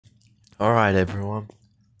Alright everyone,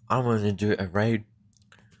 I'm going to do a raid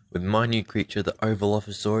with my new creature, the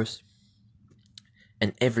Ovalophosaurus,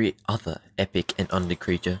 and every other epic and under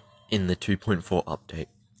creature in the 2.4 update.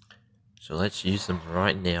 So let's use them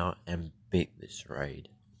right now and beat this raid.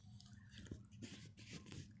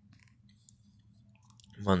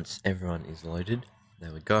 Once everyone is loaded,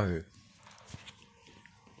 there we go.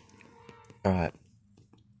 Alright,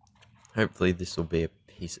 hopefully this will be a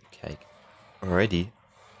piece of cake. Already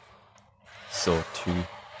saw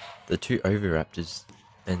the two Oviraptors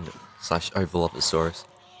and slash Ovalophosaurus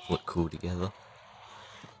look cool together.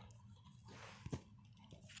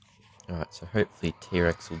 Alright, so hopefully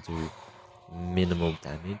T-Rex will do minimal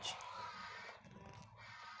damage.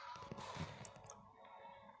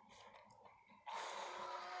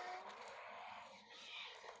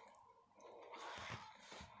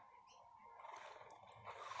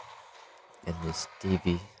 And this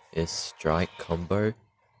devious strike combo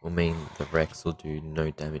will mean the Rex will do no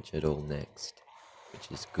damage at all next,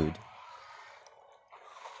 which is good.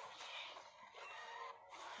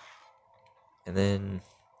 And then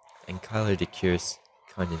Ankylodocurus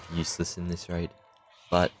kind of useless in this raid,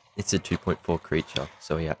 but it's a 2.4 creature,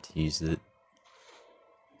 so we have to use it.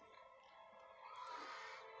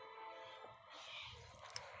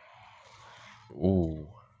 Ooh.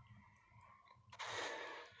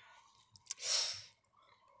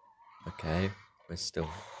 Okay, we're still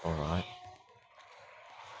alright.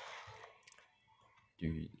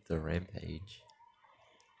 Do the rampage.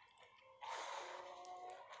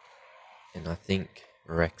 And I think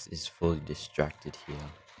Rex is fully distracted here.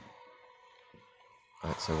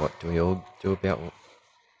 Alright, so what do we all do about...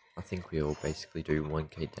 I think we all basically do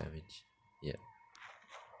 1k damage. Yeah.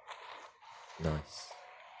 Nice.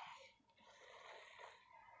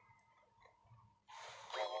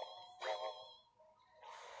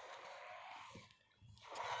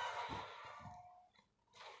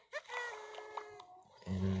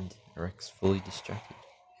 And Rex fully distracted.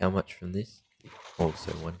 How much from this?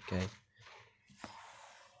 Also 1k.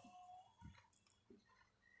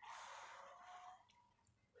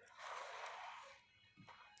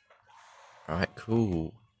 Alright,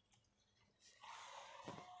 cool.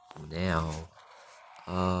 Now,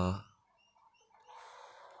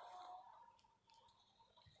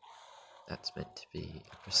 that's meant to be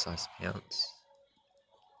a precise pounce.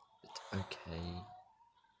 But okay.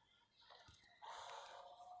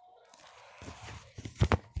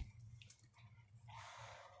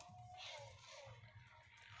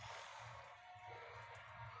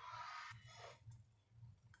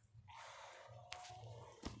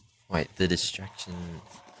 Wait, the distraction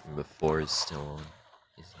from before is still on,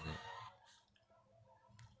 isn't it?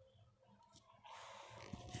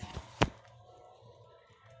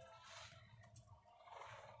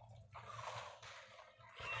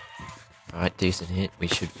 Alright, decent hit. We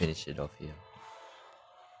should finish it off here.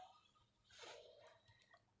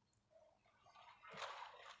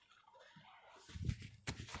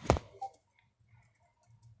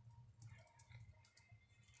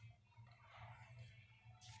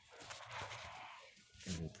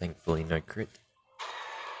 And thankfully no crit.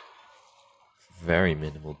 Very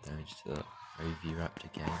minimal damage to the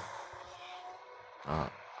Oviraptor game. I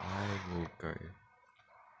will go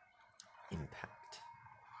Impact.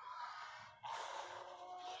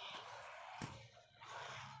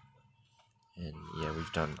 And yeah,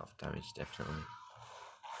 we've done enough damage, definitely.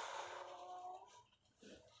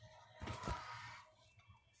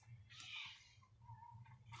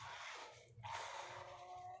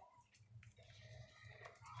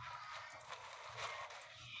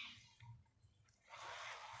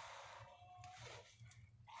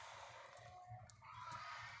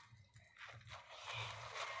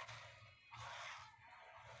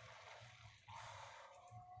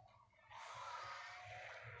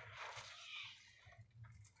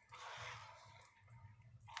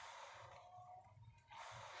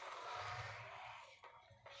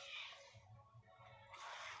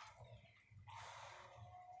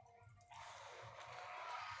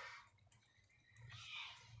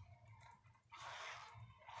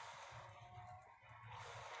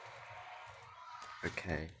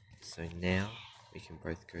 Okay, so now we can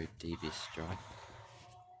both go Devious Strike.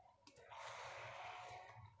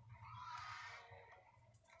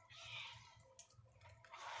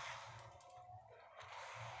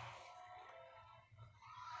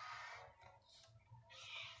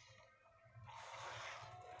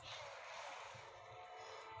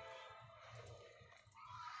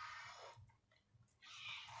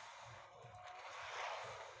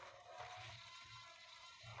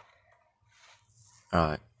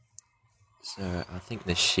 Alright, so I think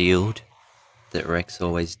the shield that Rex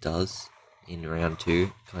always does in round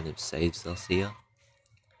 2 kind of saves us here,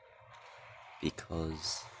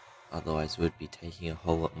 because otherwise we'd be taking a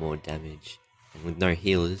whole lot more damage, and with no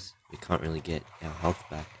healers we can't really get our health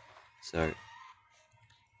back, so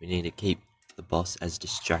we need to keep the boss as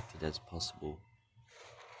distracted as possible.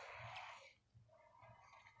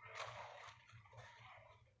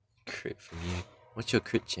 Crit from you. What's your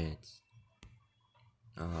crit chance?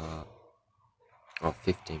 Oh,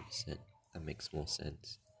 15%. That makes more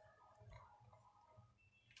sense.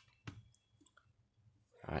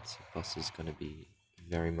 Alright, so boss is going to be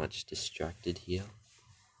very much distracted here.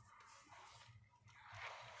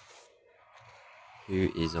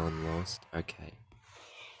 Who is on last? Okay.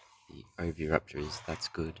 The Oviraptors, that's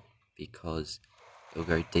good, because it'll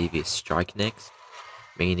go Devious Strike next,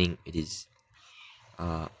 meaning it is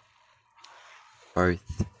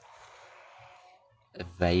both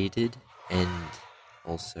evaded and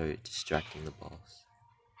also distracting the boss.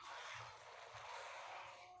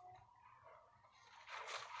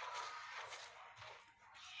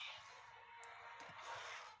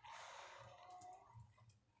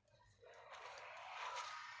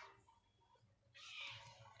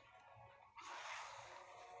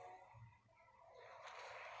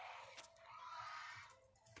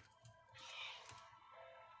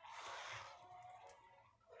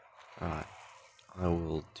 Alright, I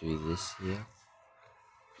will do this here.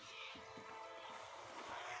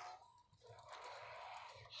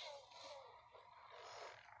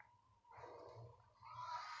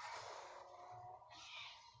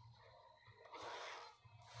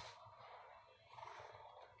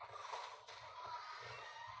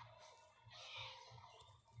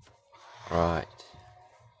 Right,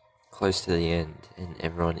 close to the end, and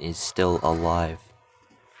everyone is still alive.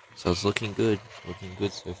 So it's looking good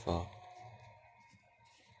so far.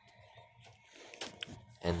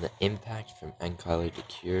 And the impact from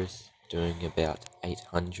Ankylodocurus doing about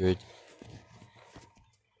 800.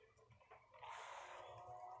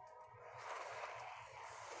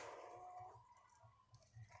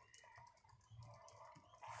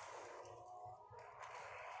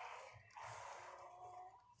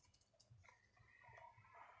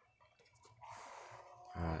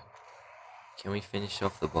 Alright, can we finish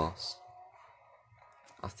off the boss?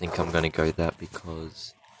 I think I'm gonna go that,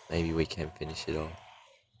 because maybe we can finish it off.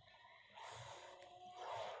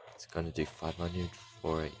 It's gonna do 500,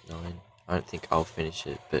 489. I don't think I'll finish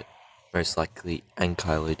it, but most likely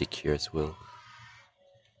Ankylodocurus will.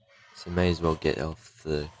 So may as well get off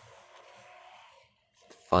the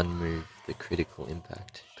fun move, the critical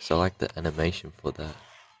impact, because I like the animation for that.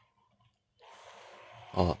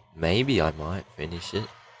 Oh, maybe I might finish it.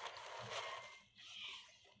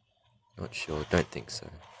 Not sure, don't think so.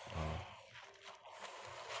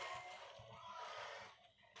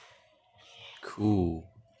 Cool.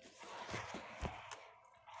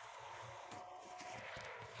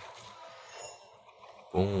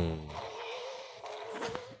 Boom.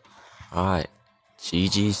 Alright,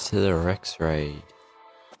 GG's to the Rex raid.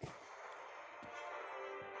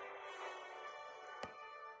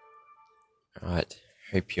 Alright,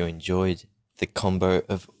 hope you enjoyed the combo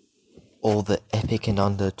of all the epic and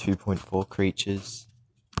under 2.4 creatures.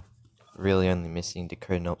 Really only missing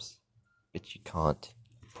Decodenops, but you can't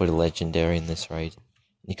put a legendary in this raid.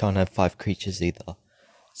 You can't have 5 creatures either.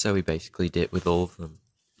 So we basically did it with all of them.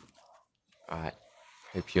 Alright,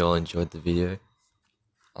 hope you all enjoyed the video.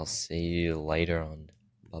 I'll see you later on.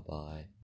 Bye bye.